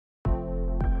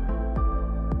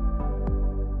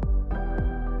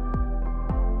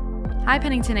Hi,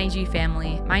 Pennington AG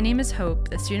family. My name is Hope,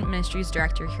 the Student Ministries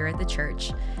Director here at the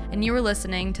church, and you are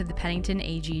listening to the Pennington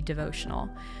AG Devotional.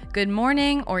 Good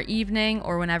morning or evening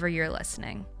or whenever you're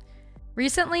listening.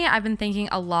 Recently, I've been thinking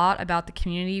a lot about the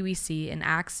community we see in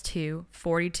Acts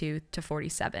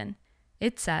 2:42-47.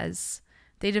 It says,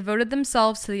 "They devoted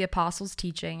themselves to the apostles'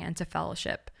 teaching and to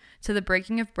fellowship, to the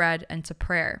breaking of bread and to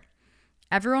prayer.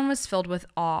 Everyone was filled with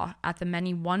awe at the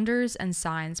many wonders and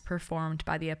signs performed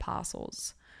by the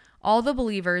apostles. All the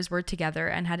believers were together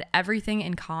and had everything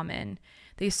in common.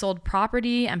 They sold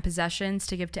property and possessions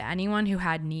to give to anyone who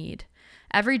had need.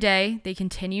 Every day, they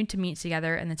continued to meet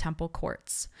together in the temple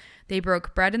courts. They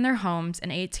broke bread in their homes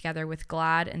and ate together with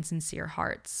glad and sincere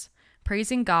hearts,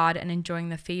 praising God and enjoying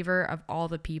the favor of all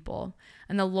the people.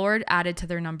 And the Lord added to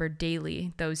their number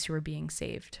daily those who were being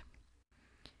saved."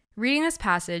 Reading this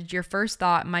passage, your first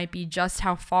thought might be just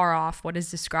how far off what is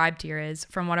described here is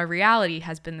from what our reality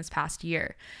has been this past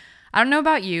year. I don't know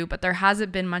about you, but there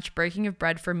hasn't been much breaking of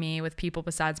bread for me with people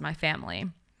besides my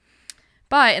family.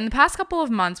 But in the past couple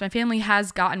of months, my family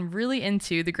has gotten really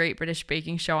into the Great British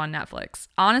Baking Show on Netflix.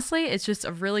 Honestly, it's just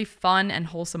a really fun and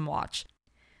wholesome watch.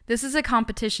 This is a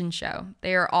competition show.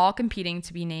 They are all competing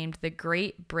to be named the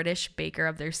Great British Baker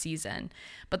of their season,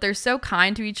 but they're so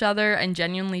kind to each other and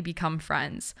genuinely become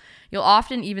friends. You'll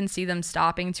often even see them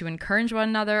stopping to encourage one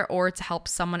another or to help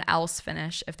someone else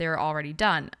finish if they are already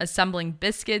done, assembling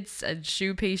biscuits and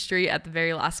choux pastry at the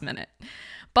very last minute.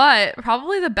 But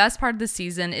probably the best part of the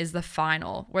season is the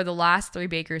final, where the last 3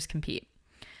 bakers compete.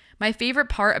 My favorite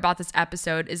part about this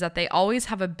episode is that they always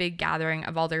have a big gathering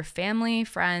of all their family,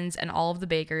 friends, and all of the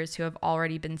bakers who have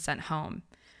already been sent home.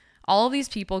 All of these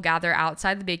people gather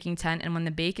outside the baking tent, and when the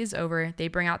bake is over, they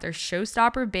bring out their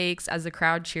showstopper bakes as the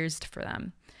crowd cheers for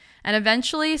them. And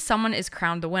eventually, someone is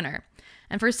crowned the winner.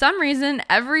 And for some reason,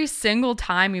 every single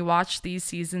time we watch these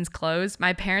seasons close,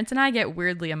 my parents and I get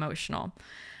weirdly emotional.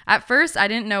 At first, I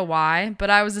didn't know why,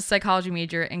 but I was a psychology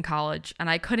major in college,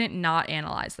 and I couldn't not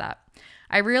analyze that.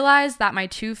 I realized that my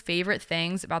 2 favorite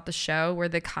things about the show were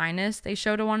the kindness they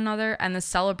show to one another and the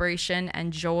celebration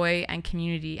and joy and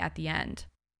community at the end.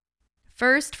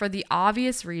 First, for the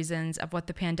obvious reasons of what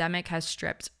the pandemic has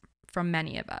stripped from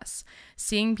many of us.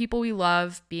 Seeing people we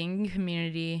love, being in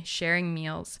community, sharing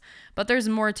meals. But there's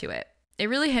more to it. It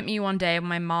really hit me one day when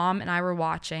my mom and I were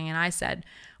watching and I said,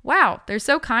 "Wow, they're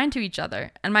so kind to each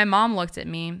other." And my mom looked at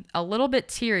me, a little bit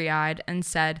teary-eyed, and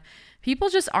said, "People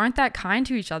just aren't that kind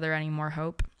to each other anymore,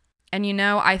 Hope." And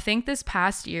I think this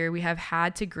past year we have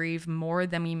had to grieve more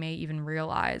than we may even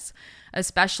realize,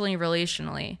 especially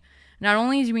relationally. Not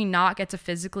only do we not get to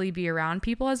physically be around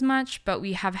people as much, but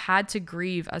we have had to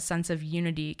grieve a sense of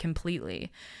unity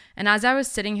completely. And as I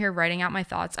was sitting here writing out my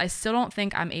thoughts, I still don't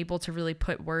think I'm able to really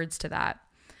put words to that.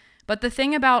 But the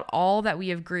thing about all that we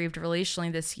have grieved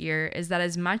relationally this year is that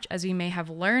as much as we may have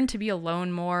learned to be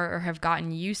alone more or have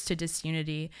gotten used to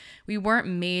disunity, we weren't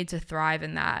made to thrive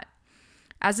in that.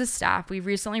 As a staff, we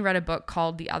recently read a book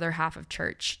called The Other Half of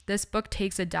Church. This book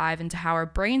takes a dive into how our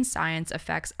brain science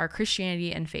affects our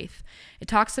Christianity and faith. It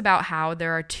talks about how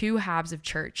there are 2 halves of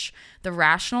church, the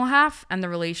rational half and the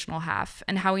relational half,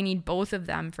 and how we need both of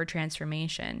them for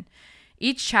transformation.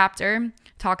 Each chapter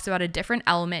talks about a different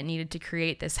element needed to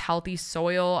create this healthy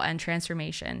soil and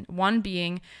transformation, one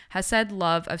being hesed,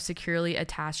 love of securely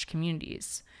attached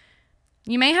communities.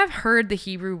 You may have heard the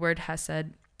Hebrew word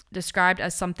hesed described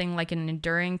as something like an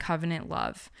enduring covenant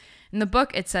love. In the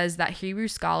book, it says that Hebrew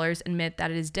scholars admit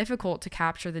that it is difficult to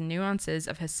capture the nuances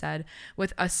of hesed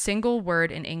with a single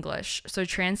word in English, so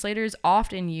translators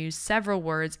often use several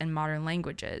words in modern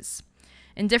languages.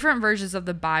 In different versions of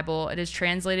the Bible, it is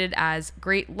translated as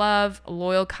great love,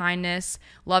 loyal kindness,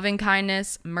 loving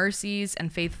kindness, mercies,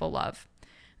 and faithful love.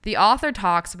 The author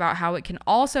talks about how it can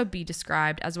also be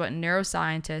described as what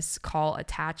neuroscientists call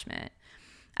attachment.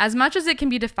 As much as it can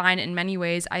be defined in many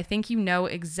ways, I think you know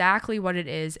exactly what it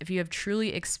is if you have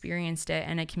truly experienced it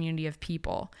in a community of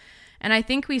people. And I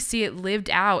think we see it lived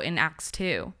out in Acts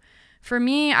 2. For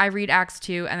me, I read Acts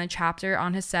 2 and the chapter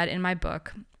on hesed in my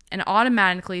book, and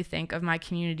automatically think of my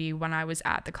community when I was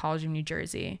at the College of New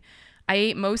Jersey. I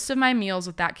ate most of my meals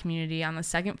with that community on the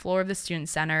 2nd floor of the Student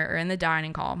Center or in the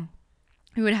dining hall.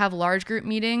 We would have large group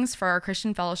meetings for our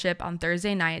Christian fellowship on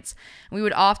Thursday nights, and we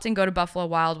would often go to Buffalo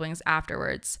Wild Wings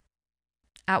afterwards.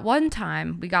 At one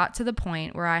time, we got to the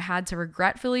point where I had to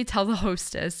regretfully tell the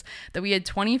hostess that we had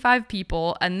 25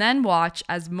 people and then watch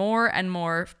as more and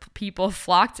more people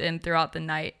flocked in throughout the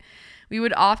night. We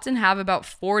would often have about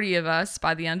 40 of us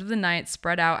by the end of the night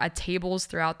spread out at tables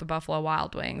throughout the Buffalo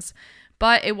Wild Wings.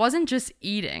 But it wasn't just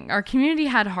eating. Our community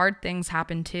had hard things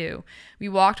happen too. We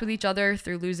walked with each other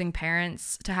through losing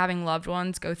parents, to having loved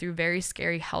ones go through very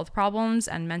scary health problems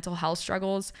and mental health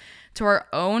struggles, to our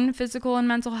own physical and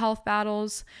mental health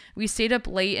battles. We stayed up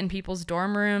late in people's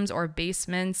dorm rooms or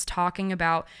basements talking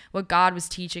about what God was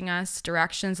teaching us,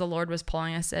 directions the Lord was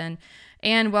pulling us in.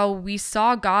 And well, we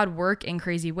saw God work in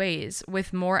crazy ways,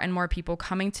 with more and more people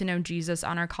coming to know Jesus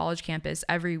on our college campus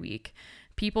every week,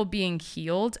 people being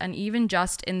healed, and even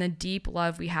just in the deep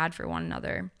love we had for one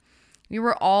another. We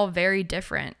were all very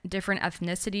different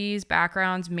ethnicities,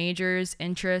 backgrounds, majors,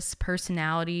 interests,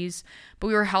 personalities, but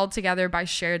we were held together by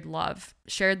shared love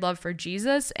for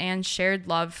Jesus and shared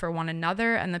love for one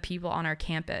another and the people on our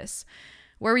campus.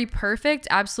 Were we perfect?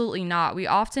 Absolutely not. We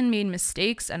often made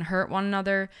mistakes and hurt one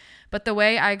another, but the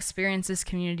way I experienced this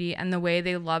community and the way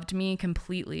they loved me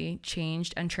completely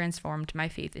changed and transformed my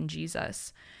faith in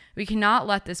Jesus. We cannot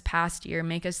let this past year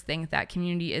make us think that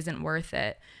community isn't worth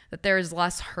it, that there is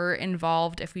less hurt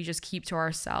involved if we just keep to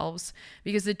ourselves,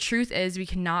 because the truth is we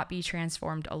cannot be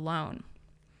transformed alone.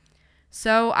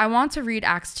 So I want to read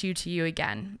Acts 2 to you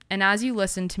again, and as you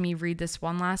listen to me read this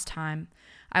one last time,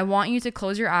 I want you to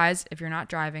close your eyes, if you're not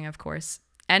driving, of course,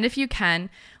 and if you can,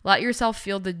 let yourself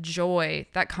feel the joy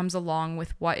that comes along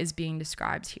with what is being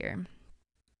described here.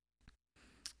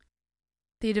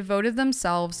 They devoted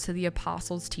themselves to the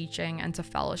apostles' teaching and to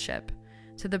fellowship,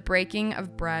 to the breaking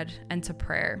of bread and to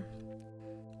prayer.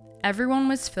 Everyone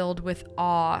was filled with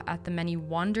awe at the many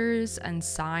wonders and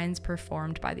signs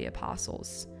performed by the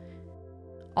apostles.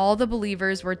 All the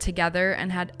believers were together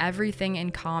and had everything in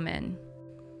common.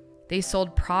 They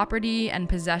sold property and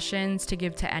possessions to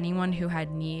give to anyone who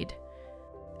had need.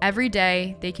 Every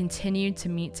day, they continued to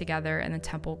meet together in the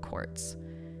temple courts.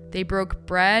 They broke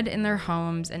bread in their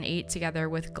homes and ate together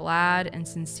with glad and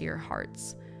sincere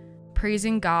hearts,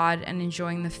 praising God and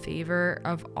enjoying the favor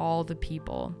of all the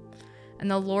people.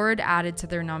 And the Lord added to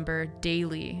their number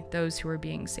daily those who were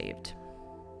being saved.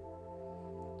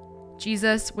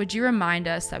 Jesus, would you remind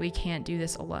us that we can't do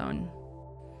this alone,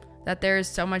 that there is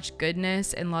so much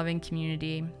goodness in loving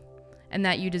community, and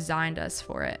that you designed us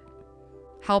for it.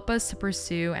 Help us to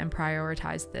pursue and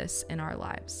prioritize this in our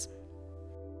lives.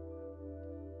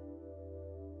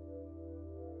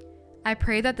 I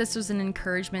pray that this was an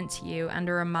encouragement to you and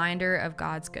a reminder of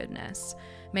God's goodness.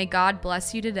 May God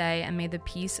bless you today, and may the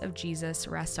peace of Jesus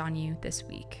rest on you this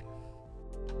week.